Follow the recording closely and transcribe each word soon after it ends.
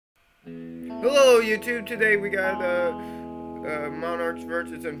Hello YouTube, today we got Monarchs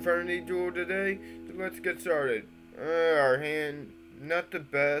versus Infernity duel today, so let's get started. Our hand, not the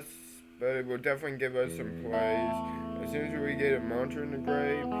best, but it will definitely give us some plays. As soon as we get a monster in the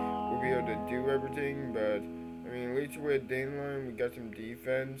grave, we'll be able to do everything, but, I mean, at least with Dandelion, we got some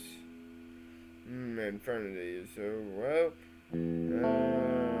defense. Infernity, so, well,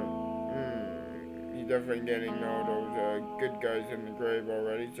 he's definitely getting all those good guys in the grave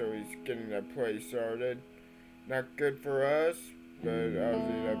already, so he's getting that play started. Not good for us, but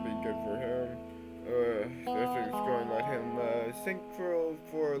obviously that'd be good for him. This is going to let him sink for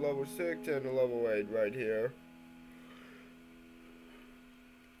a level 6 and a level 8 right here.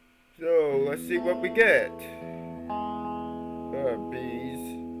 So let's see what we get.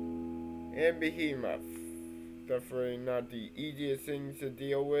 Bees and Behemoth. Definitely not the easiest things to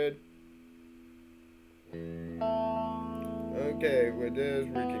deal with. Okay, with this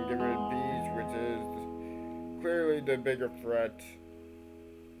we can get rid of bees, which is clearly the bigger threat.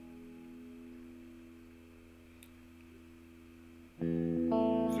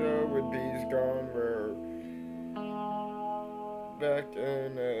 So with bees gone, we're back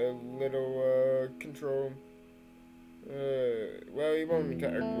in a little control. Well, he won't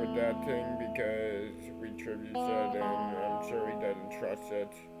attack with that thing because we tribute it, and I'm sure he doesn't trust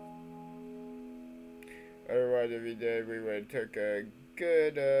it. Otherwise, if he did, we would have took a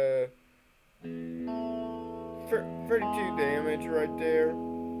good 32 damage right there,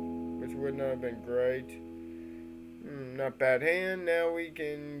 which would not have been great. Not bad hand. Now we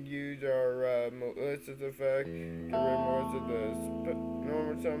can use our Melissa's effect. Get rid of Melissa, the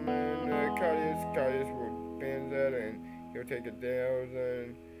normal summon. Cadius will ban that and he'll take it down.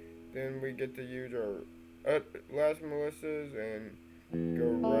 And then we get to use our last Melissa's and go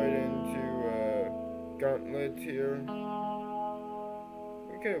right into Gauntlet here.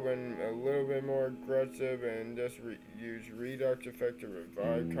 We could have been a little bit more aggressive and just use Redux effect to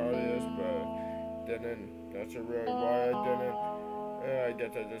revive Cadius, but didn't. That's really why I didn't. I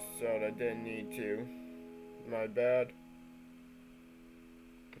guess I just thought I didn't need to. My bad.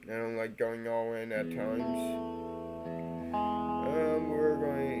 I don't like going all in at times. We're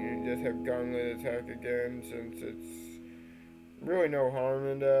going to just have Gauntlet attack again since it's really no harm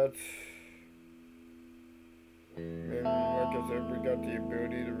in that. And like I said, we got the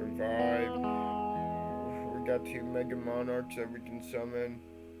ability to revive. We got 2 Mega Monarchs that we can summon.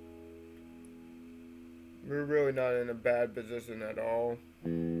 We're really not in a bad position at all.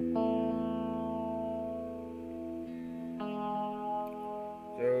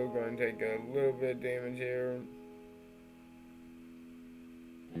 So, going to take a little bit of damage here.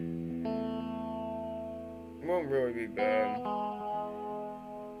 Won't really be bad.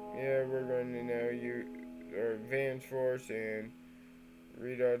 Yeah, we're going to now use our Advanced Force and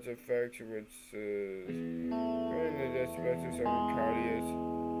Redodge effects, which is going to just special summon Cadius.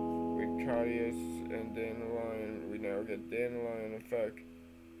 With Cadius and Dandelion, we now get Dandelion effect.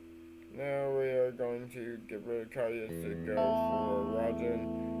 Now we are going to get rid of Cadius to go for Rajan,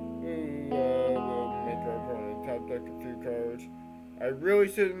 who will make our opponent top deck a few cards. I really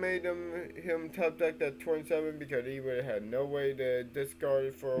should have made him top deck that 27 because he would have had no way to discard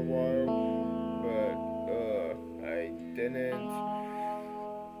it for a while, but I didn't.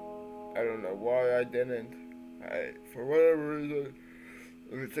 I don't know why I didn't. For whatever reason,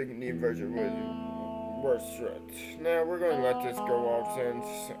 I was thinking the inversion was worse threat. Now we're going to let this go off since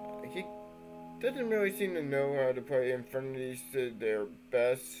he doesn't really seem to know how to play infinities to their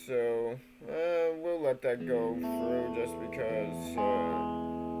best, so we'll let that go through just because,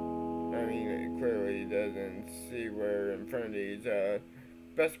 I mean, clearly he doesn't see where infinity's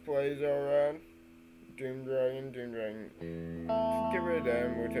best plays are at. Doom Dragon. Get rid of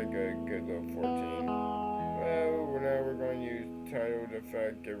them, we'll take a good little 14. Well, now we're going to use Titled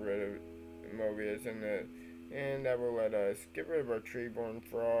Effect, get rid of Mobius, and that will let us get rid of our Treeborn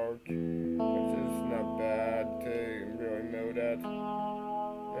Frog, which is not bad to really know that.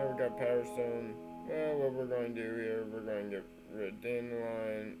 Now we got Power Stone. Well, what we're going to do here, we're going to get rid of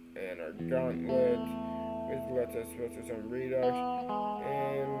Dandelion and our Gauntlet, which lets us switch to some Redux,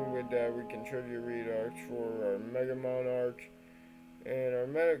 and with that we can tribute Redux for our Mega Monarch, and our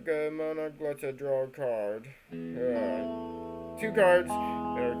Mega Monarch lets us draw a card. 2 cards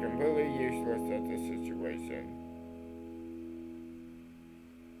that are completely useless at this situation.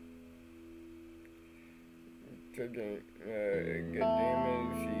 Taking good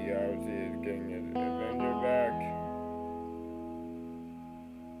damage, he obviously is getting his Avenger back.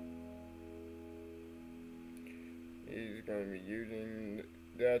 He's going to be using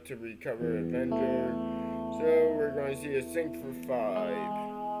that to recover Avenger. So we're going to see a sink for 5.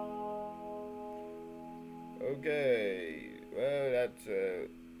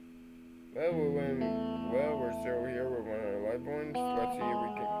 Well, we win. Well, we're still here with one of our life points. Let's see if we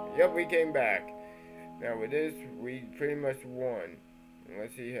can. Yep, we came back. Now with this, we pretty much won.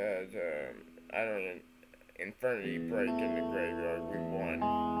 Unless he has, I don't know, infernity break in the graveyard, we won.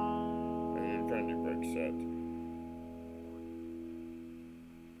 An infernity break set.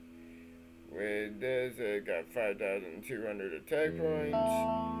 With this, it got 5,200 attack points,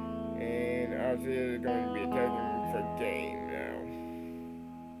 and obviously it's going to be attacking for game now.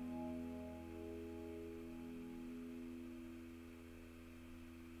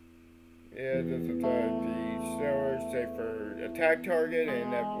 Yeah, this attack the sellers say for attack target,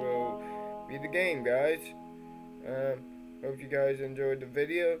 and that will be the game, guys. Hope you guys enjoyed the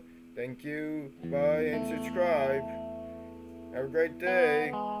video. Thank you, bye, and subscribe. Have a great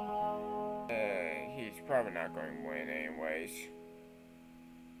day. He's probably not going to win anyways.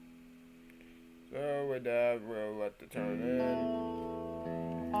 So with that, we'll let the turn in.